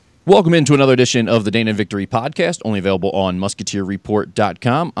Welcome into another edition of the Dana Victory Podcast, only available on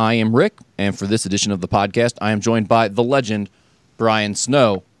MusketeerReport.com. I am Rick, and for this edition of the podcast, I am joined by the legend, Brian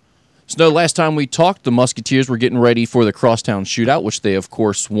Snow. Snow, last time we talked, the Musketeers were getting ready for the Crosstown Shootout, which they, of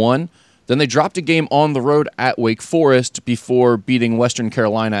course, won. Then they dropped a game on the road at Wake Forest before beating Western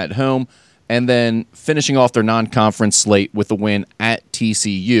Carolina at home, and then finishing off their non-conference slate with a win at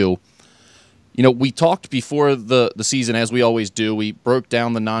TCU. You know, we talked before the season, as we always do. We broke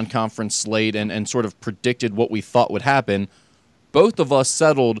down the non-conference slate and sort of predicted what we thought would happen. Both of us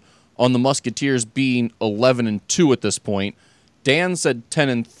settled on the Musketeers being 11-2 at this point. Dan said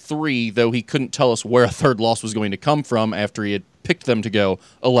 10-3, though he couldn't tell us where a third loss was going to come from after he had picked them to go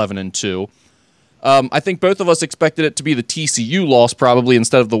 11-2. I think both of us expected it to be the TCU loss probably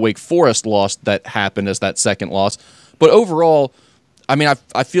instead of the Wake Forest loss that happened as that second loss. But overall, I mean,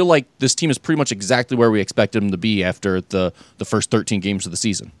 I feel like this team is pretty much exactly where we expected them to be after the first 13 games of the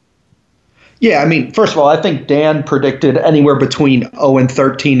season. Yeah, I mean, first of all, I think Dan predicted anywhere between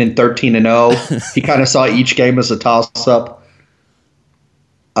 0-13 and 13-0. He kind of saw each game as a toss-up.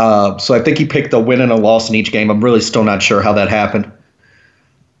 So I think he picked a win and a loss in each game. I'm really still not sure how that happened.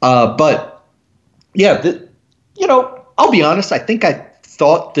 But, yeah, I'll be honest. I think I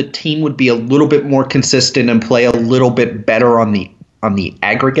thought the team would be a little bit more consistent and play a little bit better on the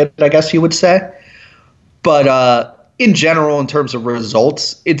aggregate, I guess you would say. But in general, in terms of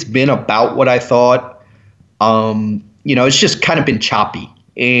results, it's been about what I thought. It's just kind of been choppy.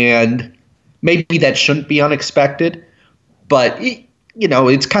 And maybe that shouldn't be unexpected. But,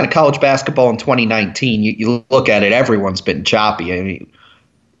 it's kind of college basketball in 2019. You look at it, everyone's been choppy. I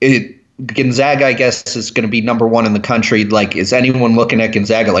mean, Gonzaga, I guess, is going to be number one in the country. Like, is anyone looking at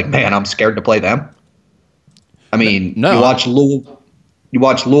Gonzaga like, man, I'm scared to play them? I mean, no. You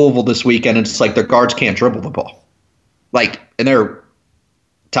watch Louisville this weekend, and it's like their guards can't dribble the ball. Like, and they're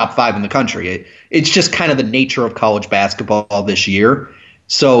top 5 in the country. It's just kind of the nature of college basketball this year.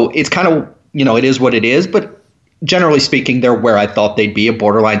 So it's kind of, it is what it is. But generally speaking, they're where I thought they'd be, a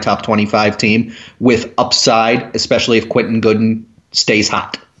borderline top 25 team with upside, especially if Quentin Gooden stays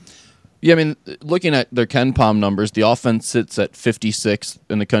hot. Yeah, I mean, looking at their KenPom numbers, the offense sits at 56th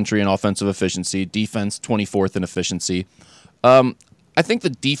in the country in offensive efficiency, defense 24th in efficiency. I think the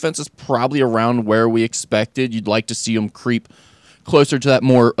defense is probably around where we expected. You'd like to see them creep closer to that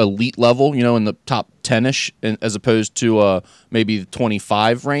more elite level, in the top 10-ish, as opposed to maybe the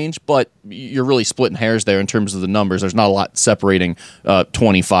 25 range. But you're really splitting hairs there in terms of the numbers. There's not a lot separating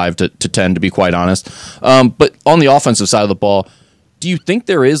 25 to 10, to be quite honest. But on the offensive side of the ball, do you think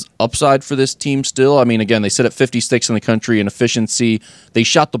there is upside for this team still? I mean, again, they sit at 56 in the country in efficiency. They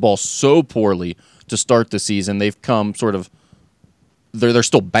shot the ball so poorly to start the season. They've come sort of – they're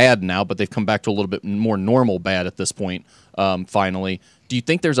still bad now, but they've come back to a little bit more normal bad at this point, finally. Do you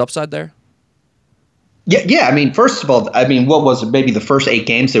think there's upside there? Yeah. I mean, first of all, what was it? Maybe the first 8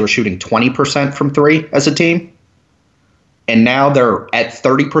 games they were shooting 20% from 3 as a team. And now they're at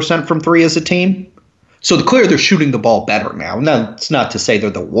 30% from 3 as a team. So clearly they're shooting the ball better now. Now, it's not to say they're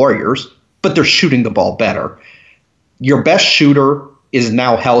the Warriors, but they're shooting the ball better. Your best shooter is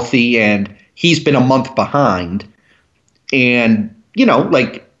now healthy, and he's been a month behind. And,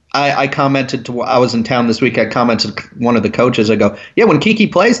 I commented I was in town this week. I commented to one of the coaches. I go, yeah, when Kiki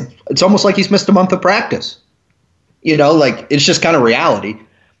plays, it's almost like he's missed a month of practice. It's just kind of reality.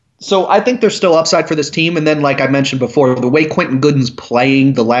 So I think there's still upside for this team. And then, like I mentioned before, the way Quentin Gooden's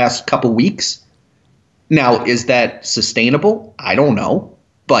playing the last couple weeks. Now, is that sustainable? I don't know.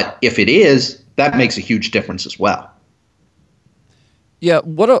 But if it is, that makes a huge difference as well. Yeah,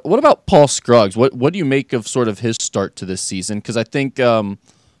 what about Paul Scruggs? What do you make of sort of his start to this season? Because I think a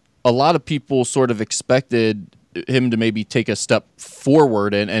lot of people sort of expected him to maybe take a step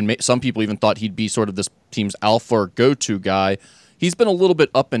forward, and some people even thought he'd be sort of this team's alpha or go-to guy. He's been a little bit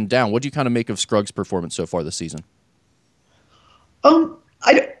up and down. What do you kind of make of Scruggs' performance so far this season? I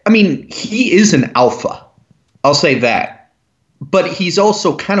mean, he is an alpha. I'll say that. But he's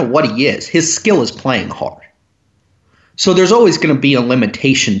also kind of what he is. His skill is playing hard. So there's always going to be a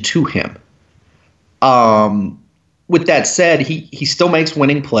limitation to him. With that said, he still makes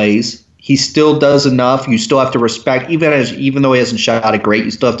winning plays. He still does enough. You still have to respect, even though he hasn't shot it great,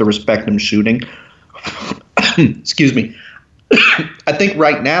 you still have to respect him shooting. Excuse me. I think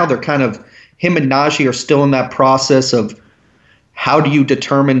right now they're kind of, him and Najee are still in that process of how do you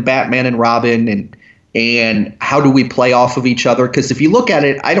determine Batman and Robin and how do we play off of each other? Because if you look at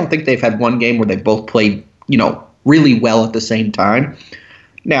it, I don't think they've had one game where they both played, really well at the same time.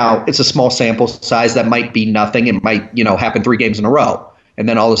 Now, it's a small sample size. That might be nothing. It might, happen 3 games in a row. And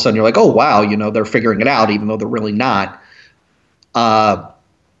then all of a sudden you're like, oh, wow, they're figuring it out, even though they're really not. But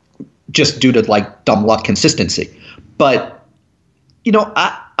just due to like dumb luck consistency. But,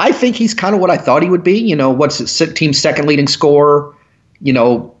 I think he's kind of what I thought he would be. What's his team's second leading scorer,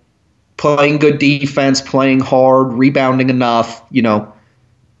 playing good defense, playing hard, rebounding enough,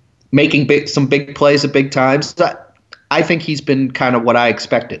 making some big plays at big times. I think he's been kind of what I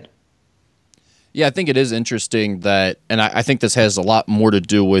expected. Yeah, I think it is interesting that, and I think this has a lot more to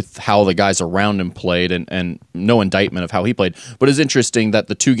do with how the guys around him played, and no indictment of how he played, but it's interesting that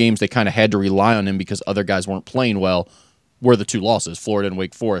the two games they kind of had to rely on him because other guys weren't playing well were the two losses, Florida and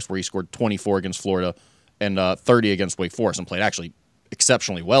Wake Forest, where he scored 24 against Florida and 30 against Wake Forest and played actually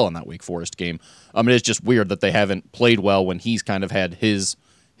exceptionally well in that Wake Forest game. It is just weird that they haven't played well when he's kind of had his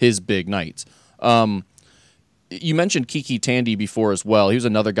big nights. You mentioned Kiki Tandy before as well. He was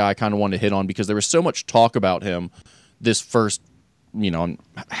another guy I kind of wanted to hit on because there was so much talk about him this first,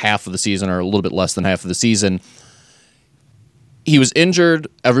 half of the season or a little bit less than half of the season. He was injured.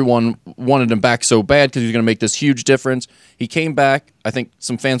 Everyone wanted him back so bad because he was going to make this huge difference. He came back. I think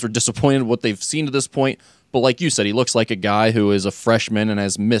some fans were disappointed with what they've seen to this point. But like you said, he looks like a guy who is a freshman and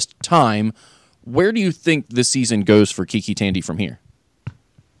has missed time. Where do you think this season goes for Kiki Tandy from here?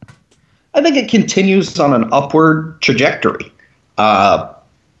 I think it continues on an upward trajectory. I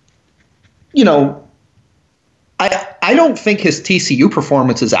don't think his TCU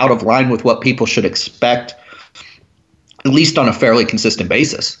performance is out of line with what people should expect, at least on a fairly consistent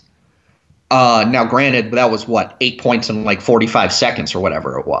basis. Now, granted, that was 8 points in like 45 seconds or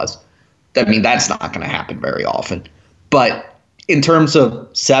whatever it was. I mean, that's not going to happen very often. But in terms of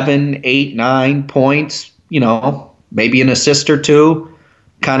 7, 8, 9 points, maybe an assist or two,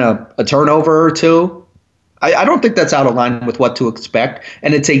 kind of a turnover or two, I don't think that's out of line with what to expect.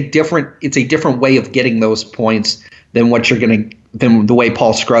 And it's a different way of getting those points than than the way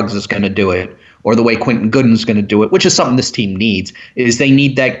Paul Scruggs is going to do it, or the way Quentin Gooden's going to do it, which is something this team needs. Is they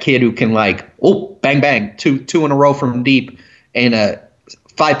need that kid who can bang bang, two in a row from deep, and a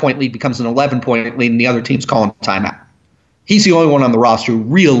 5-point lead becomes an 11-point lead, and the other team's calling timeout. He's the only one on the roster who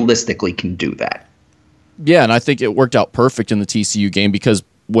realistically can do that. Yeah, and I think it worked out perfect in the TCU game because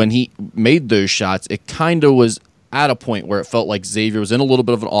when he made those shots, it kind of was at a point where it felt like Xavier was in a little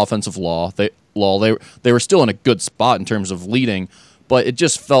bit of an offensive lull. They were still in a good spot in terms of leading, but it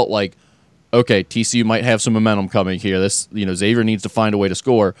just felt like, okay, TCU might have some momentum coming here. Xavier needs to find a way to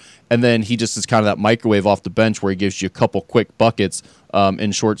score, and then he just is kind of that microwave off the bench where he gives you a couple quick buckets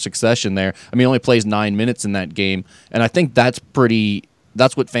in short succession there. I mean, he only plays 9 minutes in that game, and I think that's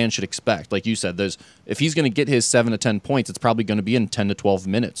what fans should expect. Like you said, if he's going to get his 7 to 10 points, it's probably going to be in 10 to 12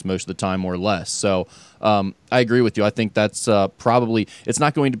 minutes most of the time or less. So I agree with you. I think that's probably – it's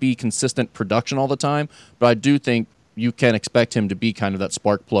not going to be consistent production all the time, but I do think you can expect him to be kind of that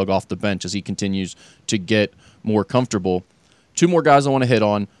spark plug off the bench as he continues to get more comfortable. Two more guys I want to hit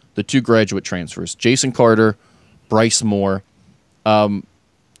on, the two graduate transfers, Jason Carter, Bryce Moore.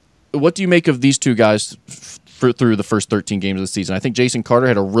 What do you make of these two guys through the first 13 games of the season? I think Jason Carter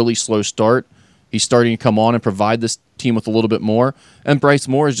had a really slow start. He's starting to come on and provide this team with a little bit more. And Bryce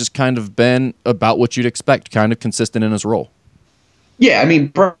Moore has just kind of been about what you'd expect, kind of consistent in his role. Yeah, I mean,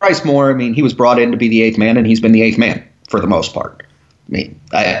 Bryce Moore, he was brought in to be the eighth man, and he's been the eighth man for the most part. Maybe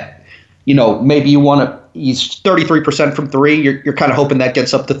you want to – he's 33% from three. You're kind of hoping that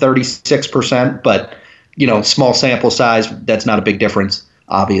gets up to 36%, but, small sample size, that's not a big difference,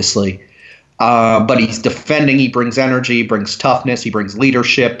 obviously. But he's defending. He brings energy. He brings toughness. He brings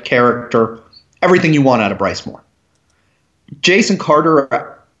leadership, character, everything you want out of Bryce Moore. Jason Carter,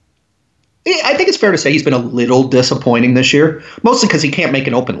 I think it's fair to say he's been a little disappointing this year, mostly because he can't make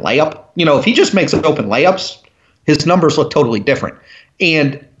an open layup. If he just makes open layups, his numbers look totally different.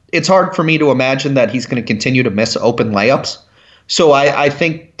 And it's hard for me to imagine that he's going to continue to miss open layups. So I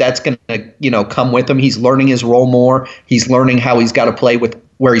think that's going to, come with him. He's learning his role more. He's learning how he's got to play with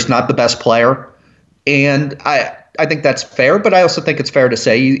where he's not the best player. And I think that's fair, but I also think it's fair to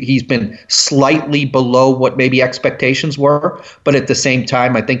say he's been slightly below what maybe expectations were. But at the same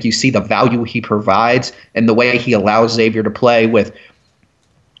time, I think you see the value he provides and the way he allows Xavier to play with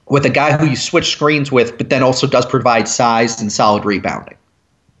a guy who you switch screens with, but then also does provide size and solid rebounding.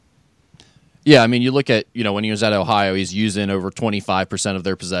 Yeah, I mean, you look at, when he was at Ohio, he's using over 25% of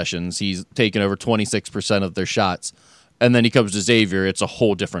their possessions. He's taken over 26% of their shots. And then he comes to Xavier, it's a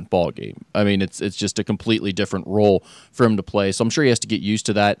whole different ballgame. I mean, it's just a completely different role for him to play. So I'm sure he has to get used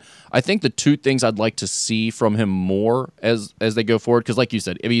to that. I think the two things I'd like to see from him more as they go forward, because like you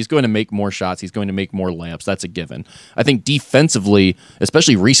said, he's going to make more shots. He's going to make more layups. That's a given. I think defensively,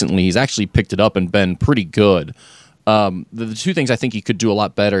 especially recently, he's actually picked it up and been pretty good. The two things I think he could do a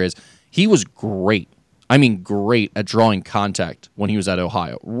lot better is he was great. I mean, great at drawing contact when he was at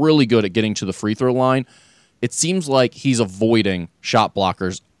Ohio. Really good at getting to the free throw line. It seems like he's avoiding shot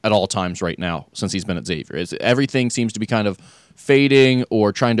blockers at all times right now since he's been at Xavier. Everything seems to be kind of fading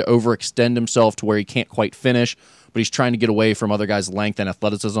or trying to overextend himself to where he can't quite finish, but he's trying to get away from other guys' length and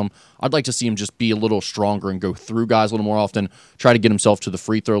athleticism. I'd like to see him just be a little stronger and go through guys a little more often, try to get himself to the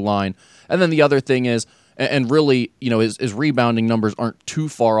free throw line. And then the other thing is, and really, his rebounding numbers aren't too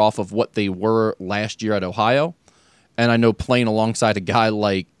far off of what they were last year at Ohio. And I know playing alongside a guy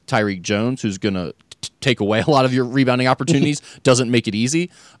like Tyreek Jones, who's going to take away a lot of your rebounding opportunities, doesn't make it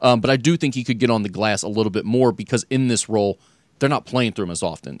easy. But I do think he could get on the glass a little bit more because in this role, they're not playing through him as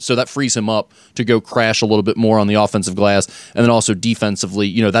often. So that frees him up to go crash a little bit more on the offensive glass. And then also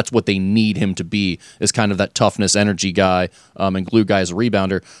defensively, that's what they need him to be, is kind of that toughness, energy guy, and glue guy as a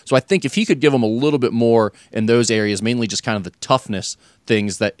rebounder. So I think if he could give him a little bit more in those areas, mainly just kind of the toughness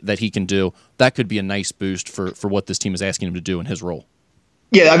things that he can do, that could be a nice boost for what this team is asking him to do in his role.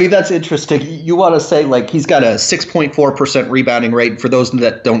 Yeah, I mean, that's interesting. You want to say, he's got a 6.4% rebounding rate. For those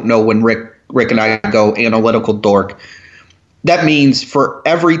that don't know, when Rick and I go analytical dork, that means for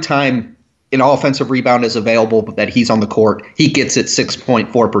every time an offensive rebound is available that he's on the court, he gets it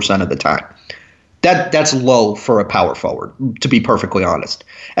 6.4% of the time. That's low for a power forward, to be perfectly honest.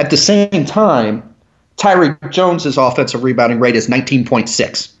 At the same time, Tyreek Jones's offensive rebounding rate is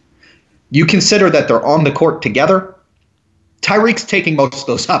 19.6. You consider that they're on the court together, Tyreek's taking most of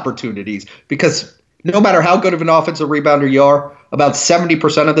those opportunities because no matter how good of an offensive rebounder you are, about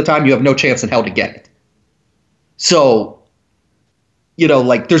 70% of the time you have no chance in hell to get it. So,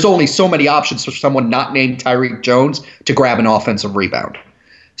 there's only so many options for someone not named Tyreek Jones to grab an offensive rebound.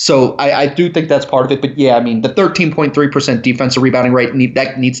 So I do think that's part of it. But yeah, I mean, the 13.3% defensive rebounding rate,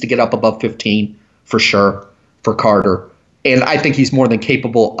 that needs to get up above 15 for sure for Carter. And I think he's more than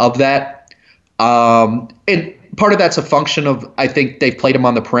capable of that. And part of that's a function of, I think they've played him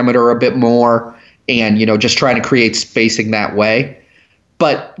on the perimeter a bit more and, just trying to create spacing that way.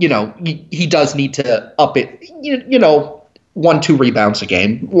 But, he does need to up it, 1-2 rebounds a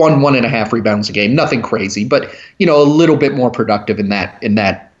game, 1.5 rebounds a game, nothing crazy, but, a little bit more productive in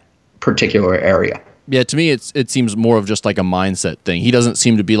that particular area. Yeah, to me, it seems more of just like a mindset thing. He doesn't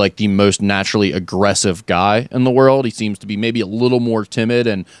seem to be like the most naturally aggressive guy in the world. He seems to be maybe a little more timid.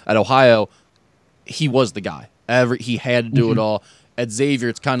 And at Ohio, he was the guy. He had to do it all. At Xavier,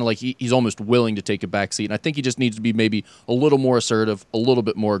 it's kind of like he's almost willing to take a back seat. And I think he just needs to be maybe a little more assertive, a little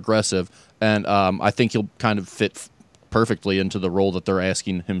bit more aggressive. And I think he'll kind of fit perfectly into the role that they're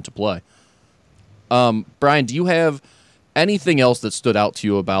asking him to play. Brian, do you have anything else that stood out to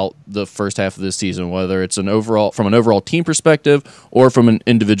you about the first half of this season, whether it's from an overall team perspective or from an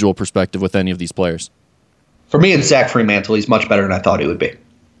individual perspective with any of these players? For me, it's Zach Freemantle. He's much better than I thought he would be.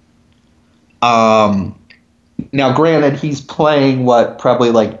 Now, granted, he's playing,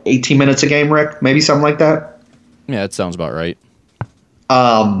 probably 18 minutes a game, Rick? Maybe something like that? Yeah, that sounds about right.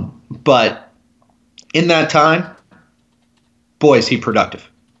 But in that time, boy, is he productive.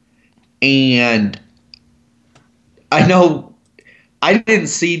 And I know I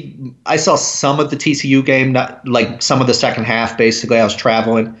saw some of the TCU game, not some of the second half, basically. I was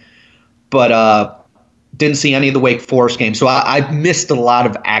traveling, but didn't see any of the Wake Forest game. So I've missed a lot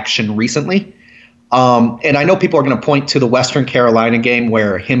of action recently. And I know people are going to point to the Western Carolina game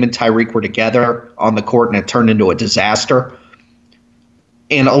where him and Tyreek were together on the court and it turned into a disaster.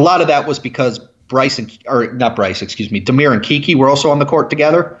 And a lot of that was because Demir and Kiki were also on the court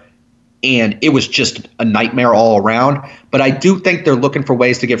together. And it was just a nightmare all around. But I do think they're looking for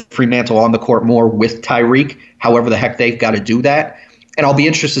ways to get Freemantle on the court more with Tyreek, however the heck they've got to do that. And I'll be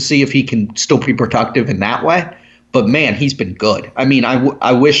interested to see if he can still be productive in that way. But, man, he's been good. I mean,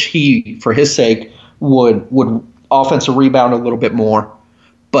 I wish he, for his sake, would offensive rebound a little bit more.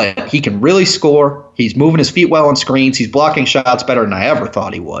 But he can really score. He's moving his feet well on screens. He's blocking shots better than I ever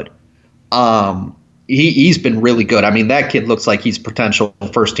thought he would. He's been really good. I mean, that kid looks like he's potential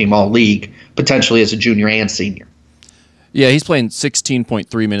first-team all-league, potentially as a junior and senior. Yeah, he's playing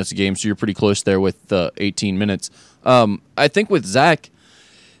 16.3 minutes a game, so you're pretty close there with 18 minutes. I think with Zach,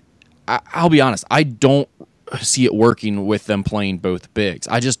 I'll be honest, I don't see it working with them playing both bigs.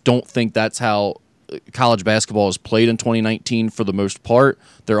 I just don't think that's how college basketball is played in 2019 for the most part.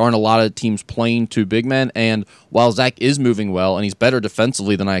 There aren't a lot of teams playing two big men, and while Zach is moving well and he's better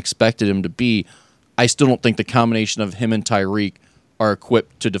defensively than I expected him to be, I still don't think the combination of him and Tyreek are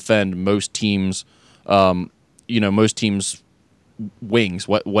equipped to defend most teams' wings,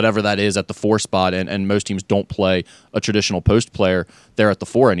 whatever that is, at the 4 spot, and most teams don't play a traditional post player there at the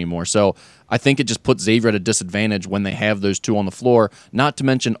 4 anymore. So I think it just puts Xavier at a disadvantage when they have those 2 on the floor, not to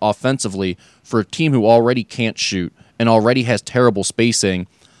mention offensively, for a team who already can't shoot and already has terrible spacing.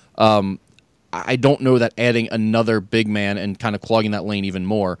 I don't know that adding another big man and kind of clogging that lane even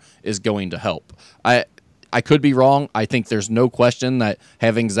more is going to help. I could be wrong. I think there's no question that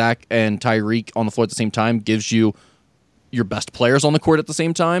having Zach and Tyreek on the floor at the same time gives you your best players on the court at the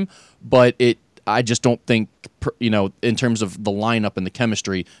same time, but I just don't think, in terms of the lineup and the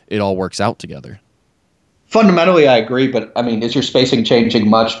chemistry, it all works out together. Fundamentally, I agree, but I mean, is your spacing changing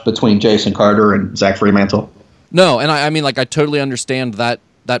much between Jason Carter and Zach Fremantle? No, and I mean, like, I totally understand that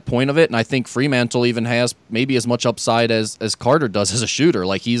point of it, and I think Fremantle even has maybe as much upside as Carter does as a shooter.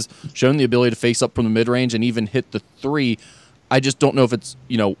 Like, he's shown the ability to face up from the mid-range and even hit the 3. I just don't know if it's,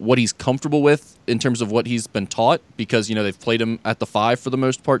 what he's comfortable with in terms of what he's been taught, because, they've played him at the 5 for the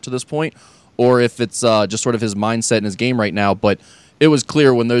most part to this point, or if it's just sort of his mindset and his game right now. But it was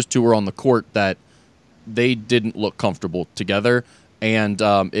clear when those 2 were on the court that they didn't look comfortable together, and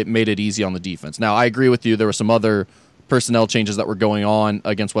it made it easy on the defense. Now, I agree with you. There were some other personnel changes that were going on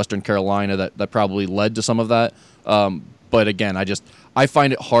against Western Carolina that probably led to some of that. But again, I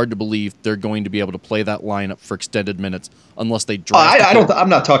find it hard to believe they're going to be able to play that lineup for extended minutes unless they draft. I'm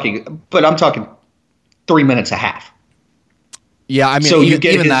not talking, but I'm talking 3 minutes a half. Yeah, I mean, so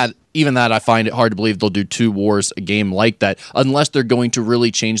even that, I find it hard to believe they'll do 2 wars a game like that unless they're going to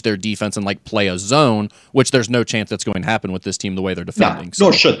really change their defense and like play a zone, which there's no chance that's going to happen with this team the way they're defending.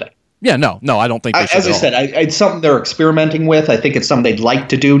 Nor should they. Yeah, no, I don't think they should. As I said, it's something they're experimenting with. I think it's something they'd like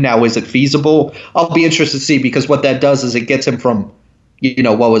to do. Now, is it feasible? I'll be interested to see, because what that does is it gets him from,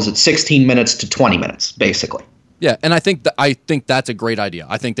 16 minutes to 20 minutes, basically. Yeah, and I think that's a great idea.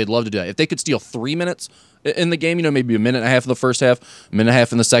 I think they'd love to do that. If they could steal 3 minutes in the game, maybe a minute and a half in the first half, a minute and a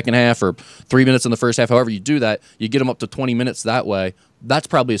half in the second half, or 3 minutes in the first half, however you do that, you get them up to 20 minutes that way. That's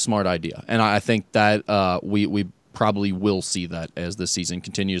probably a smart idea, and I think that we probably will see that as this season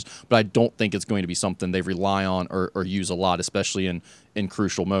continues, but I don't think it's going to be something they rely on or use a lot, especially in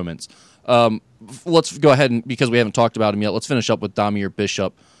crucial moments. Let's go ahead and, because we haven't talked about him yet, let's finish up with Damier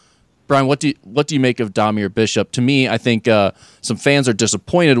Bishop. Brian, what do you make of Damier Bishop? To me, I think some fans are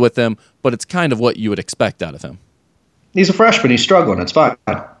disappointed with him, but it's kind of what you would expect out of him. He's a freshman. He's struggling. It's fine.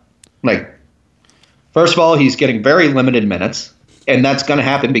 Like, first of all, he's getting very limited minutes, and that's going to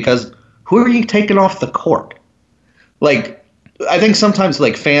happen because who are you taking off the court? Like, I think sometimes,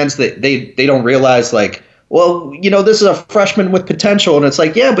 like, fans, that they don't realize, like, well, this is a freshman with potential, and it's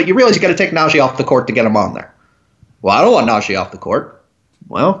like, yeah, but you realize you got to take Najee off the court to get him on there. Well, I don't want Najee off the court.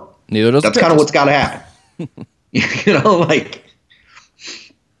 Well, neither does that's kind of what's got to happen. Yeah,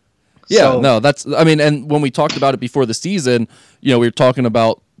 so, no, and when we talked about it before the season, we were talking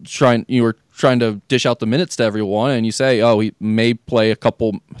about trying to dish out the minutes to everyone, and you say, oh, he may play a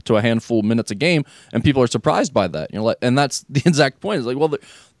couple to a handful of minutes a game, and people are surprised by that. And that's the exact point. It's like, well,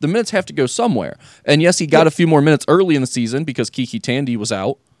 the minutes have to go somewhere. And yes, he got a few more minutes early in the season because Kiki Tandy was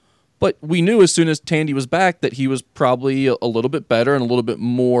out, but we knew as soon as Tandy was back that he was probably a little bit better and a little bit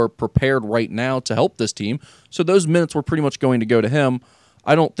more prepared right now to help this team. So those minutes were pretty much going to go to him.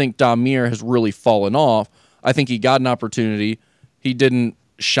 I don't think Damier has really fallen off. I think he got an opportunity. He didn't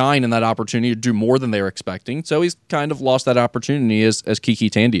shine in that opportunity or do more than they were expecting. So he's kind of lost that opportunity as Kiki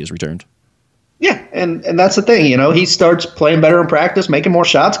Tandy has returned. Yeah, and that's the thing. He starts playing better in practice, making more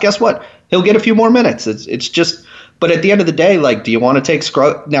shots. Guess what? He'll get a few more minutes. It's just, but at the end of the day, like, do you want to take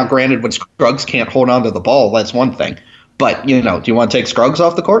Scruggs? Now, granted, when Scruggs can't hold on to the ball, that's one thing. But, do you want to take Scruggs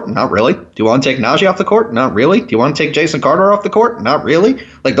off the court? Not really. Do you want to take Najee off the court? Not really. Do you want to take Jason Carter off the court? Not really.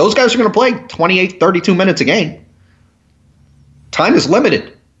 Like, those guys are going to play 28, 32 minutes a game. Time is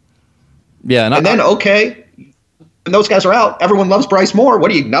limited. Yeah, and then, okay, when those guys are out, everyone loves Bryce Moore. What,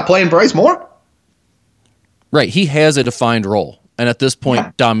 are you not playing Bryce Moore? Right. He has a defined role. And at this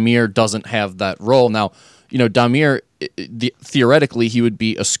point, Damier doesn't have that role. Now, Damier, theoretically, he would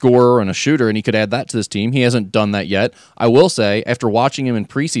be a scorer and a shooter, and he could add that to this team. He hasn't done that yet. I will say, after watching him in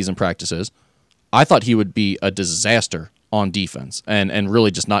preseason practices, I thought he would be a disaster on defense and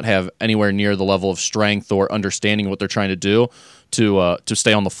really just not have anywhere near the level of strength or understanding what they're trying to do to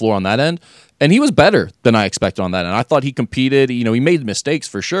stay on the floor on that end. And he was better than I expected on that end. I thought he competed. He made mistakes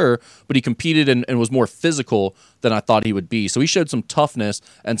for sure, but he competed and was more physical than I thought he would be. So he showed some toughness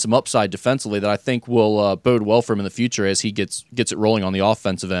and some upside defensively that I think will bode well for him in the future as he gets it rolling on the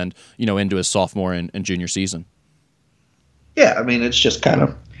offensive end, into his sophomore and junior season. Yeah, I mean, it's just kind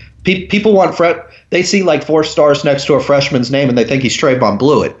of people want they see like 4 stars next to a freshman's name and they think he's Trayvon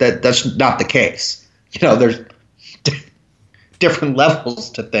Blewett. That's not the case. different levels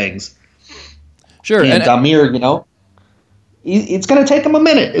to things. Sure. And Damir, it's going to take him a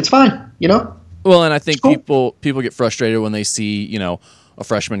minute. It's fine, Well, and I think people get frustrated when they see, a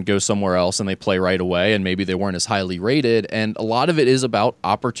freshman go somewhere else and they play right away and maybe they weren't as highly rated. And a lot of it is about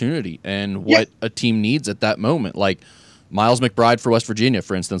opportunity and what a team needs at that moment. Like Miles McBride for West Virginia,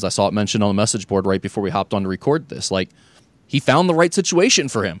 for instance, I saw it mentioned on the message board right before we hopped on to record this. Like, he found the right situation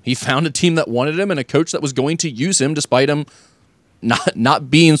for him. He found a team that wanted him and a coach that was going to use him despite him not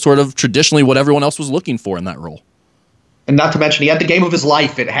being sort of traditionally what everyone else was looking for in that role. And not to mention, he had the game of his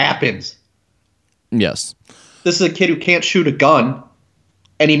life. It happens. Yes. This is a kid who can't shoot a gun,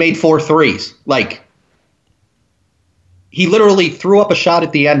 and he made 4 threes. Like, he literally threw up a shot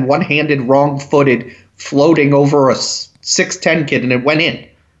at the end, one-handed, wrong-footed, floating over a 6'10" kid, and it went in.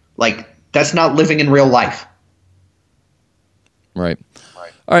 Like, that's not living in real life. Right.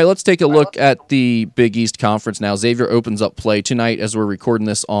 All right, let's take a look at the Big East Conference now. Xavier opens up play tonight as we're recording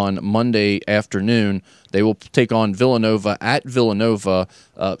this on Monday afternoon. They will take on Villanova at Villanova.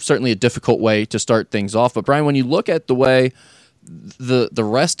 Certainly a difficult way to start things off. But, Brian, when you look at the way the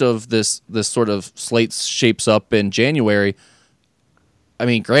rest of this sort of slate shapes up in January, I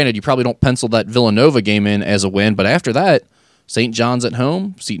mean, granted, you probably don't pencil that Villanova game in as a win, but after that, St. John's at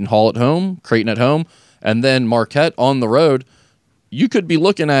home, Seton Hall at home, Creighton at home, and then Marquette on the road. You could be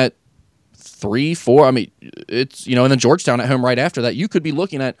looking at 3, 4. I mean, it's, and then Georgetown at home right after that. You could be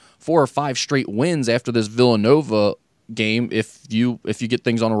looking at 4 or 5 straight wins after this Villanova game if you get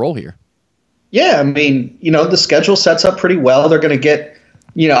things on a roll here. Yeah, I mean, the schedule sets up pretty well. They're going to get,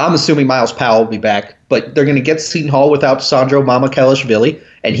 I'm assuming Miles Powell will be back, but they're going to get Seton Hall without Sandro Mamukelashvili,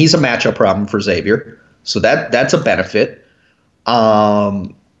 and he's a matchup problem for Xavier. So that's a benefit.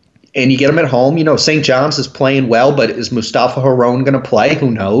 And you get them at home. St. John's is playing well, but is Mustafa Haron going to play?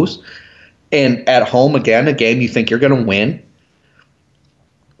 Who knows? And at home, again, a game you think you're going to win.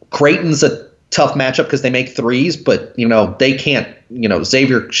 Creighton's a tough matchup because they make threes, but, they can't.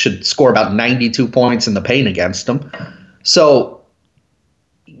 Xavier should score about 92 points in the paint against them. So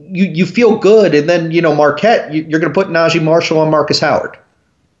you feel good. And then, Marquette, you're going to put Najee Marshall on Marcus Howard.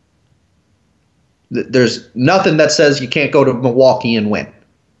 There's nothing that says you can't go to Milwaukee and win.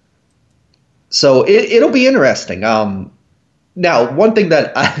 So it'll be interesting. Now, one thing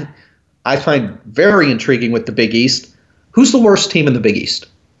that I find very intriguing with the Big East, who's the worst team in the Big East?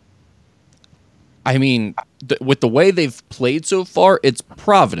 I mean, with the way they've played so far, it's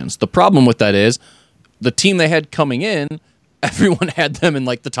Providence. The problem with that is the team they had coming in, everyone had them in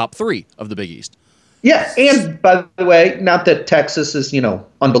like the top 3 of the Big East. Yeah, and by the way, not that Texas is,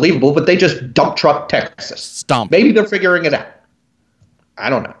 unbelievable, but they just dump truck Texas. Stomp. Maybe they're figuring it out. I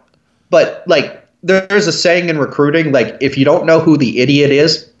don't know. But, there's a saying in recruiting, if you don't know who the idiot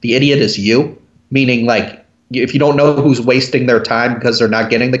is you. Meaning, if you don't know who's wasting their time because they're not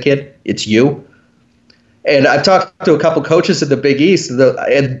getting the kid, it's you. And I've talked to a couple coaches in the Big East,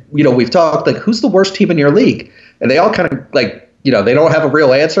 and we've talked, who's the worst team in your league? And they all kind of, they don't have a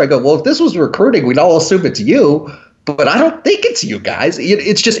real answer. I go, well, if this was recruiting, we'd all assume it's you. But I don't think it's you guys.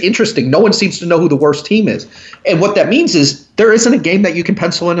 It's just interesting. No one seems to know who the worst team is. And what that means is there isn't a game that you can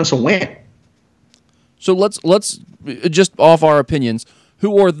pencil in as a win. So let's just off our opinions,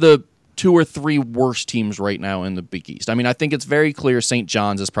 who are the 2 or 3 worst teams right now in the Big East? I mean, I think it's very clear St.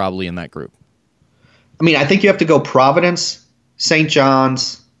 John's is probably in that group. I mean, I think you have to go Providence, St.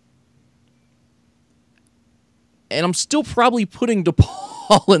 John's. And I'm still probably putting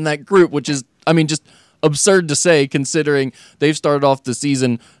DePaul in that group, which is, just absurd to say considering they've started off the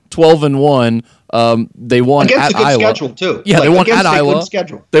season 12-1. They won against at a good Iowa. Schedule too. Yeah, they won at Iowa.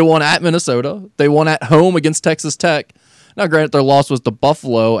 Schedule. They won at Minnesota. They won at home against Texas Tech. Now, granted, their loss was to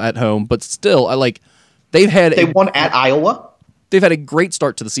Buffalo at home, but still, they won at Iowa. They've had a great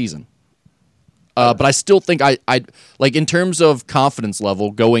start to the season. But I still think I in terms of confidence level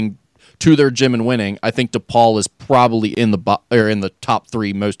going to their gym and winning, I think DePaul is probably in the top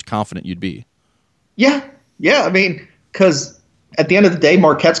 3 most confident you'd be. Yeah. I mean, because at the end of the day,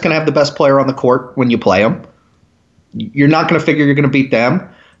 Marquette's going to have the best player on the court when you play them. You're not going to figure you're going to beat them.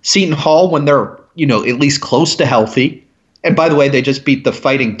 Seton Hall, when they're, at least close to healthy. And by the way, they just beat the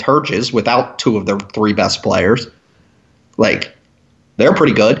Fighting Turges without 2 of their 3 best players. They're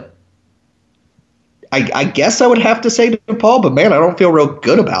pretty good. I guess I would have to say DePaul, but man, I don't feel real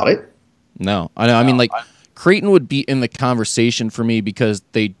good about it. No, I know. I mean, Creighton would be in the conversation for me because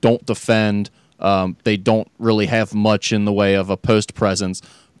they don't defend. They don't really have much in the way of a post presence.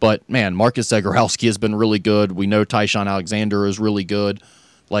 But, man, Marcus Zagorowski has been really good. We know Tyshawn Alexander is really good.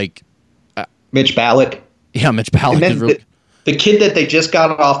 Mitch Ballack. Yeah, Mitch Ballack is really good. The kid that they just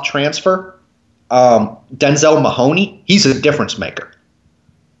got off transfer, Denzel Mahoney, he's a difference maker.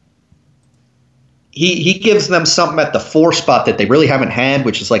 He gives them something at the 4 spot that they really haven't had,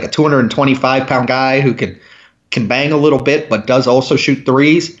 which is like a 225-pound guy who can bang a little bit, but does also shoot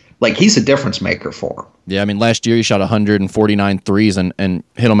threes. Like, he's a difference maker for him. Yeah, I mean, last year he shot 149 threes and hit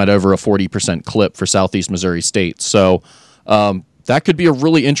them at over a 40% clip for Southeast Missouri State. So that could be a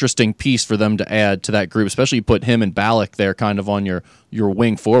really interesting piece for them to add to that group, especially you put him and Ballack there kind of on your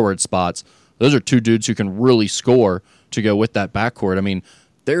wing forward spots. Those are two dudes who can really score to go with that backcourt. I mean,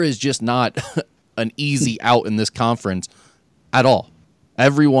 there is just not an easy out in this conference at all.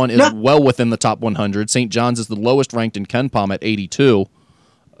 Everyone is well within the top 100. St. John's is the lowest ranked in KenPom at 82.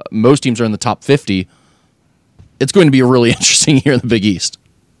 Most teams are in the top 50. It's going to be a really interesting year in the Big East.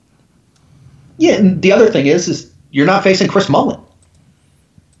 Yeah, and the other thing is you're not facing Chris Mullin.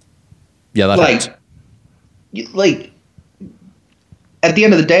 Yeah, that hurts. Like, at the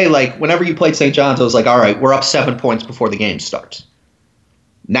end of the day, like, whenever you played St. John's, I was like, all right, we're up 7 points before the game starts.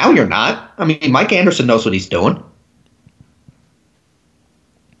 Now you're not. I mean, Mike Anderson knows what he's doing.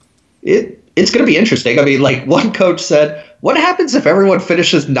 It's going to be interesting. I mean, like, one coach said, what happens if everyone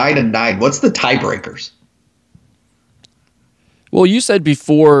finishes 9-9? What's the tiebreakers? Well, you said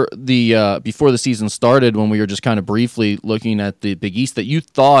before the season started, when we were just kind of briefly looking at the Big East, that you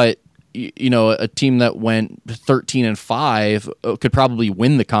thought, you know, a team that went 13-5 could probably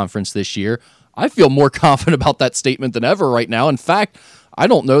win the conference this year. I feel more confident about that statement than ever right now. In fact, I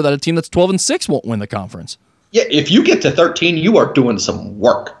don't know that a team that's 12-6 won't win the conference. Yeah, if you get to 13, you are doing some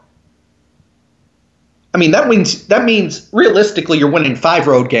work. I mean, that means realistically you're winning 5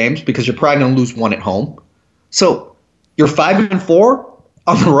 road games because you're probably going to lose 1 at home. So you're 5-4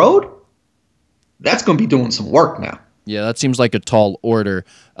 on the road. That's going to be doing some work now. Yeah, that seems like a tall order.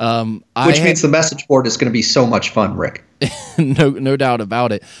 Which means the message board is going to be so much fun, Rick. No doubt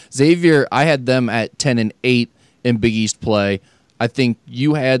about it. Xavier, I had them at 10-8 in Big East play. I think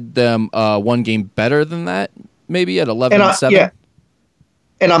you had them 1 game better than that, maybe at 11-7. Yeah.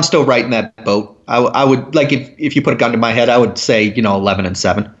 And I'm still right in that boat. I would, like, if you put a gun to my head, I would say,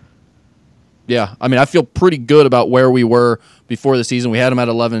 11-7. Yeah, I mean, I feel pretty good about where we were before the season. We had them at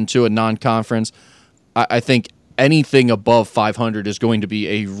 11-2 in non-conference. I think anything above 500 is going to be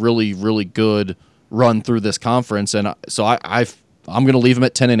a really, really good run through this conference. And so I'm going to leave them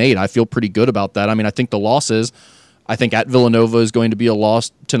at 10-8. I feel pretty good about that. I mean, I think the losses, I think at Villanova is going to be a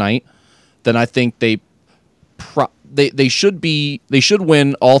loss tonight. Then I think they should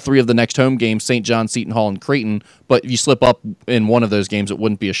win all 3 of the next home games, St. John, Seton Hall, and Creighton. But if you slip up in one of those games, it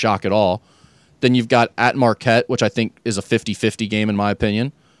wouldn't be a shock at all. Then you've got at Marquette, which I think is a 50-50 game in my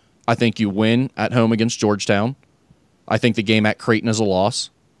opinion. I think you win at home against Georgetown. I think the game at Creighton is a loss.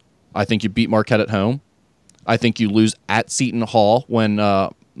 I think you beat Marquette at home. I think you lose at Seton Hall when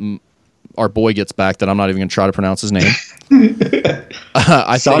our boy gets back that I'm not even going to try to pronounce his name.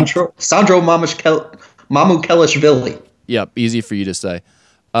 Sandro Mamukelishvili. Yep, easy for you to say.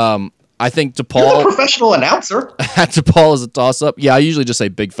 I think DePaul. You're a professional announcer. At DePaul is a toss-up. Yeah, I usually just say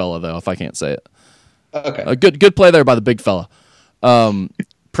big fella, though, if I can't say it. Okay. A good play there by the big fella.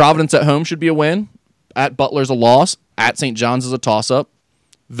 Providence at home should be a win. At Butler's a loss. At St. John's is a toss-up.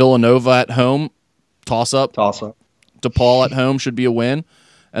 Villanova at home, toss-up. Toss-up. DePaul at home should be a win.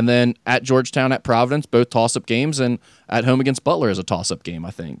 And then at Georgetown, at Providence, both toss-up games. And at home against Butler is a toss-up game,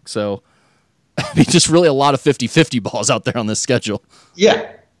 I think. So, I mean, just really a lot of 50-50 balls out there on this schedule.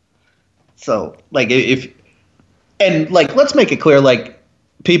 Yeah. So, like, let's make it clear, like,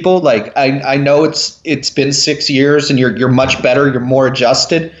 people, like, I know it's been 6 years and you're much better, you're more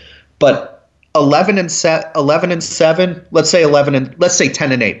adjusted, but 11-7, let's say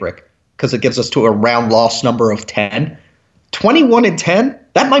 10-8, Rick, because it gives us to a round loss number of 10. 21-10,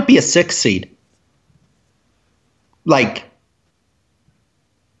 that might be a 6 seed. Like,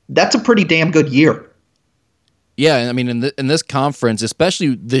 that's a pretty damn good year. Yeah, I mean, in this conference,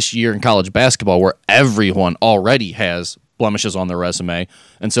 especially this year in college basketball, where everyone already has blemishes on their resume,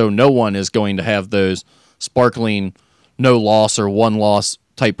 and so no one is going to have those sparkling no-loss or one-loss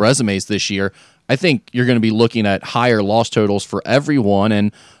type resumes this year. I think you're going to be looking at higher loss totals for everyone,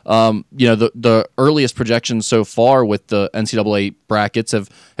 and the earliest projections so far with the NCAA brackets have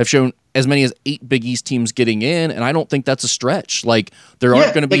shown as many as 8 Big East teams getting in, and I don't think that's a stretch. Like, there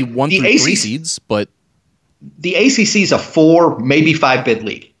aren't going to be 1 through 3 seeds, but the ACC is a 4, maybe 5 bid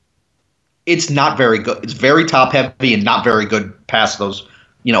league. It's not very good. It's very top heavy and not very good past those,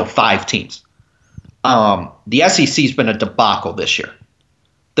 5 teams. The SEC's been a debacle this year.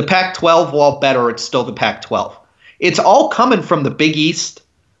 The Pac-12, while better, it's still the Pac-12. It's all coming from the Big East,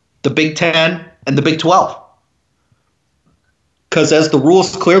 the Big Ten, and the Big 12. Because as the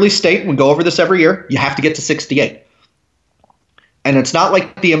rules clearly state, we go over this every year, you have to get to 68. And it's not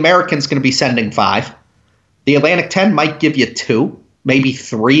like the American's going to be sending 5. The Atlantic 10 might give you 2, maybe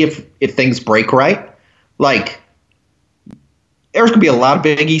 3 if things break right. Like, there's going to be a lot of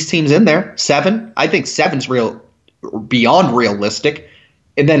Big East teams in there. 7. I think 7's beyond realistic.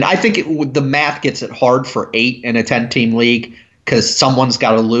 And then I think the math gets it hard for 8 in a 10-team league because someone's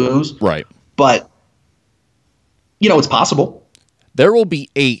got to lose. Right. But, it's possible. There will be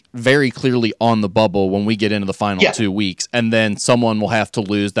 8 very clearly on the bubble when we get into the final 2 weeks, and then someone will have to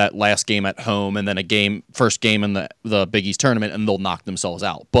lose that last game at home and then first game in the Big East tournament, and they'll knock themselves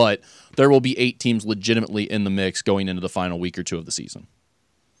out. But there will be 8 teams legitimately in the mix going into the final week or 2 of the season.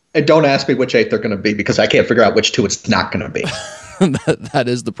 And don't ask me which 8 they're going to be because I can't figure out which 2 it's not going to be. That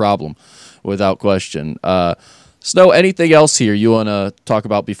is the problem, without question. Snow, anything else here you want to talk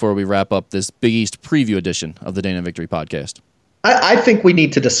about before we wrap up this Big East preview edition of the Dana Victory podcast? I think we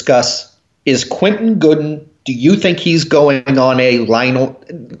need to discuss, is Quentin Gooden, do you think he's going on a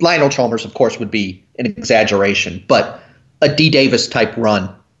Lionel Chalmers, of course, would be an exaggeration, but a D. Davis type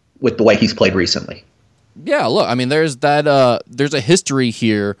run with the way he's played recently? Yeah, look, I mean, there's a history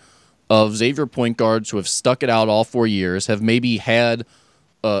here of Xavier point guards who have stuck it out all 4 years, have maybe had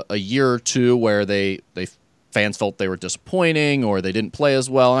a year or two where fans felt they were disappointing or they didn't play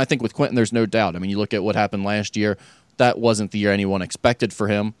as well. And I think with Quentin, there's no doubt. I mean, you look at what happened last year. That wasn't the year anyone expected for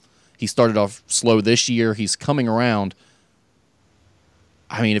him. He started off slow this year. He's coming around.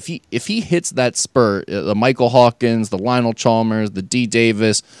 I mean, if he hits that spurt, the Michael Hawkins, the Lionel Chalmers, the D.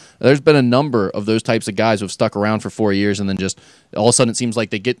 Davis, there's been a number of those types of guys who have stuck around for 4 years and then just all of a sudden it seems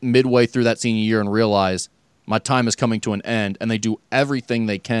like they get midway through that senior year and realize my time is coming to an end, and they do everything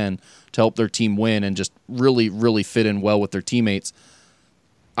they can to help their team win and just really, really fit in well with their teammates.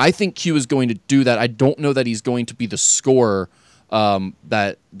 I think Q is going to do that. I don't know that he's going to be the scorer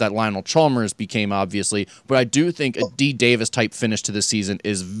that Lionel Chalmers became, obviously, but I do think a D. Davis type finish to this season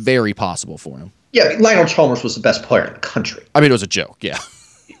is very possible for him. Yeah, Lionel Chalmers was the best player in the country. I mean, it was a joke, yeah.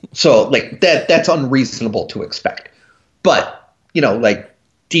 So, that's unreasonable to expect. But,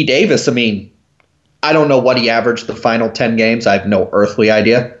 D. Davis, I mean, I don't know what he averaged the final 10 games. I have no earthly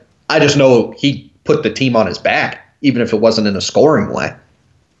idea. I just know he put the team on his back, even if it wasn't in a scoring way.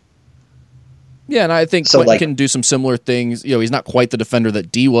 Yeah, and I think Quentin can do some similar things. He's not quite the defender that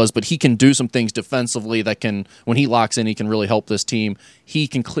D was, but he can do some things defensively that can, when he locks in, he can really help this team. He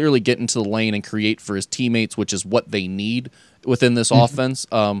can clearly get into the lane and create for his teammates, which is what they need within this offense.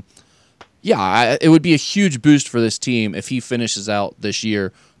 It would be a huge boost for this team if he finishes out this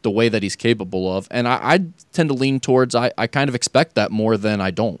year the way that he's capable of. And I tend to lean towards I kind of expect that more than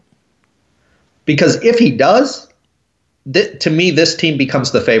I don't. Because if he does, to me, this team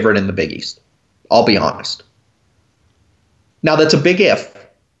becomes the favorite in the Big East. I'll be honest. Now, that's a big if.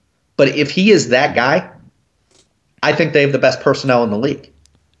 But if he is that guy, I think they have the best personnel in the league.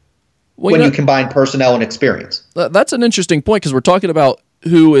 When you combine personnel and experience. That's an interesting point because we're talking about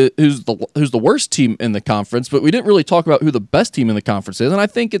who's the worst team in the conference, but we didn't really talk about who the best team in the conference is. And I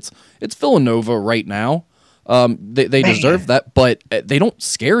think it's Villanova right now. They deserve that, but they don't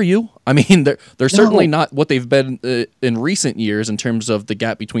scare you. I mean, they're certainly not what they've been in recent years in terms of the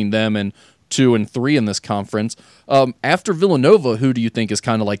gap between them and 2 and 3 in this conference. After Villanova, who do you think is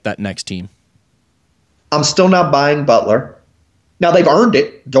kind of like that next team? I'm still not buying Butler. Now they've earned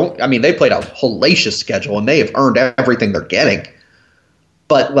it. They played a hellacious schedule and they have earned everything they're getting.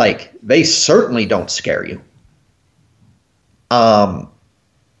 But they certainly don't scare you.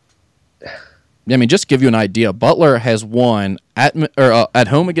 Just to give you an idea, Butler has won at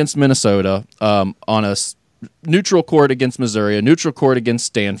home against Minnesota, on a neutral court against Missouri, a neutral court against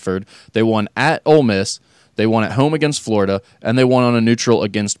Stanford. They won at Ole Miss. They won at home against Florida, and they won on a neutral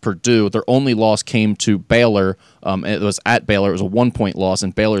against Purdue. Their only loss came to Baylor. It was at Baylor. It was a 1-point loss,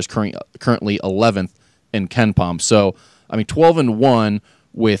 and Baylor is currently 11th in KenPom. So, 12-1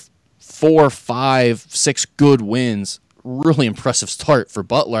 with 4, 5, 6 good wins. Really impressive start for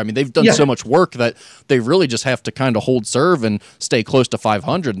Butler. They've done so much work that they really just have to kind of hold serve and stay close to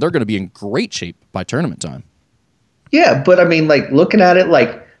 500. They're going to be in great shape by tournament time. Yeah, but looking at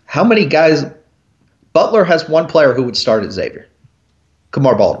it, how many guys? Butler has one player who would start at Xavier,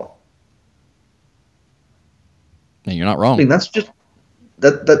 Kamar Baldwin. And you're not wrong. That's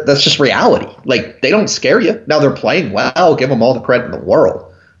just reality. They don't scare you. Now they're playing well. Give them all the credit in the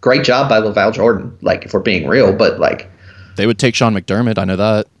world. Great job by LaVall Jordan. If we're being real, but they would take Sean McDermott. I know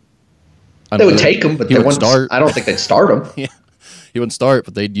that. They would take him, but they wouldn't start. I don't think they'd start him. Yeah, he wouldn't start,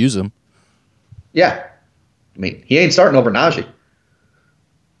 but they'd use him. Yeah, he ain't starting over Najee.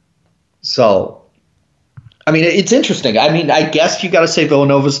 So, I mean, it's interesting. I mean, I guess you got to say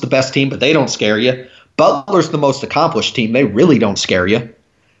Villanova's the best team, but they don't scare you. Butler's the most accomplished team. They really don't scare you.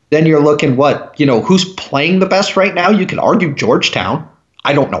 Then you're looking who's playing the best right now? You can argue Georgetown.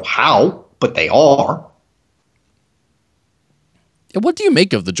 I don't know how, but they are. What do you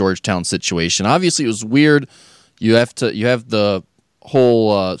make of the Georgetown situation? Obviously, it was weird. You have the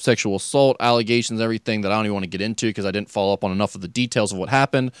whole sexual assault allegations, everything that I don't even want to get into because I didn't follow up on enough of the details of what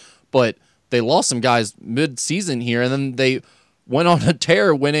happened. But they lost some guys mid-season here, and then they went on a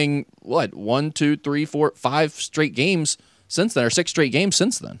tear, winning 1, 2, 3, 4, 5 straight games since then, or 6 straight games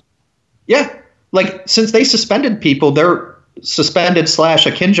since then. Yeah, like since they suspended people, they're suspended /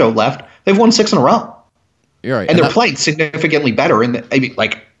 Akinjo left. They've won 6 in a row. You're right, and they're playing significantly better.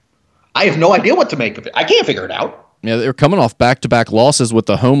 I have no idea what to make of it. I can't figure it out. Yeah, they're coming off back-to-back losses with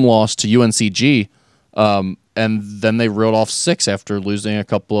the home loss to UNCG, and then they reeled off 6 after losing a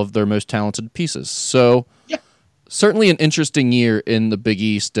couple of their most talented pieces. So, yeah, certainly an interesting year in the Big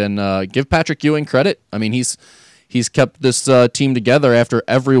East, and give Patrick Ewing credit. I mean, he's kept this team together after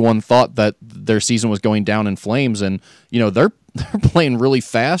everyone thought that their season was going down in flames, and they're playing really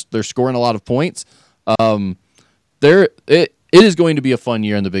fast. They're scoring a lot of points. It is going to be a fun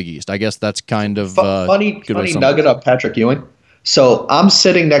year in the Big East. I guess that's kind of funny nugget on Patrick Ewing. So I'm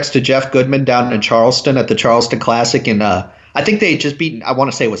sitting next to Jeff Goodman down in Charleston at the Charleston Classic, and I think they had just beaten, I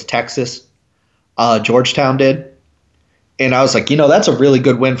want to say it was Texas. Georgetown did. And I was like, that's a really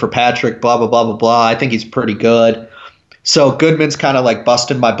good win for Patrick, blah, blah, blah, blah, blah. I think he's pretty good. So Goodman's kind of like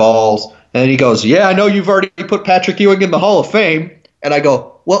busting my balls. And then he goes, yeah, I know you've already put Patrick Ewing in the Hall of Fame. And I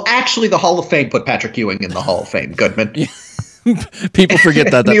go, well, actually, the Hall of Fame put Patrick Ewing in the Hall of Fame, Goodman. People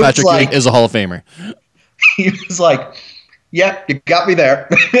forget that Patrick Ewing is a Hall of Famer. He was like, yeah, you got me there.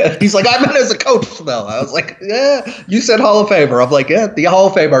 He's like, I meant as a coach, though. I was like, yeah, you said Hall of Famer. I'm like, yeah, the Hall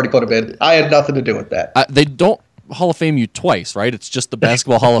of Fame already put him in. I had nothing to do with that. They don't Hall of Fame you twice, right? It's just the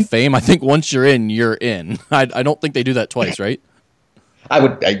Basketball Hall of Fame. I think once you're in, you're in. I don't think they do that twice, right?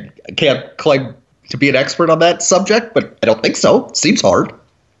 I can't claim to be an expert on that subject, but I don't think so. It seems hard.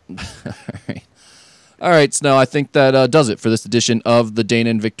 All right, Snow, I think that does it for this edition of the Dana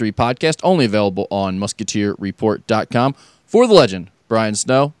and Victory podcast, only available on MusketeerReport.com. For the legend, Brian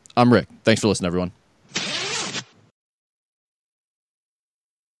Snow, I'm Rick. Thanks for listening, everyone.